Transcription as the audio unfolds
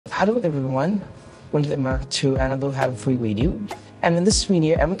Hello everyone, welcome back to another helpful video. And in this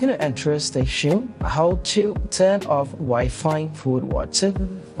video, I'm going to address the issue how to turn off Wi-Fi for WhatsApp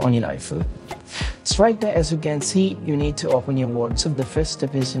on your iPhone. So right there, as you can see, you need to open your WhatsApp. The first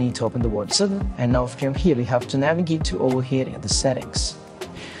step is you need to open the WhatsApp, and now from here you have to navigate to over here in the settings.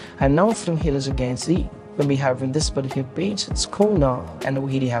 And now from here, as you can see, when we have in this particular page, scroll down, and over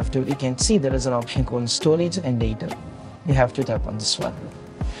here you can see there is an option called storage and data. You have to tap on this one.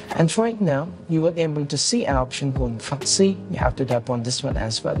 And right now, you will be able to see an option called proxy. You have to tap on this one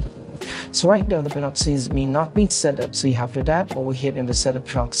as well. So right now, the proxies may not be set up, so you have to tap over here in the setup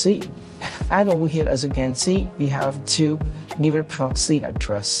proxy. And over here, as you can see, we have to give a proxy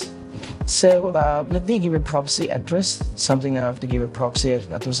address. So let me give a proxy address, something I have to give a proxy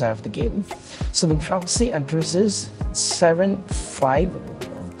address I have to give. So the proxy address is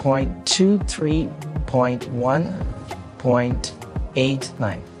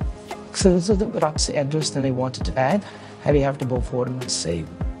 75.23.1.89. So this is the proxy address that I wanted to add, and we have to go forward and save.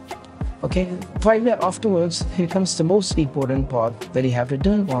 Okay, right there afterwards, here comes the most important part that you have to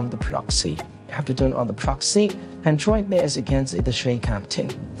turn on the proxy. You have to turn on the proxy, and right there, as you can see, the share counting.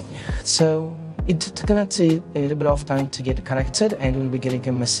 So it's gonna take a little bit of time to get connected, and you'll be getting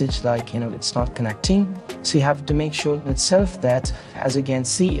a message like, it's not connecting. So you have to make sure itself that, as you can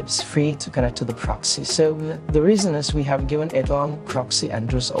see, it's free to connect to the proxy. So the reason is we have given a wrong proxy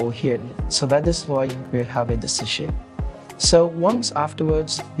address over here. So that is why we're having this issue. So once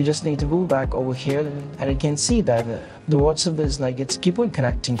afterwards, you just need to go back over here, and you can see that the WhatsApp is it's keep on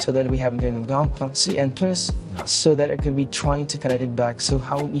connecting, so that we have given wrong proxy address, so that it can be trying to connect it back. So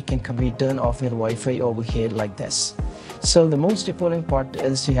how we can completely turn off your Wi-Fi over here like this. So the most important part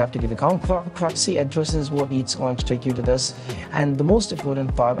is you have to give a proxy address is what it's going to take you to this. And the most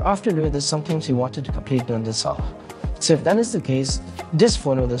important part, after doing this, sometimes you wanted to completely turn this off. So if that is the case, just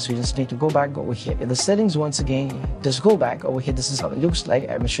follow this. You just need to go back over here in the settings once again. Just go back over here. This is how it looks like.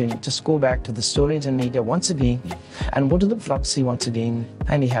 I'm showing you. Just go back to the storage and media once again, and go to the proxy once again,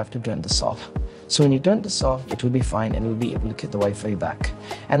 and you have to turn this off. So when you turn this off, it will be fine, and you'll be able to get the Wi-Fi back.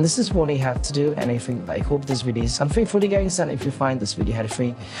 And this is what you have to do. And I hope this video is helpful for you guys. And if you find this video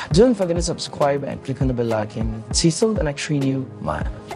helpful, don't forget to subscribe and click on the bell icon. See you till the next video. Bye.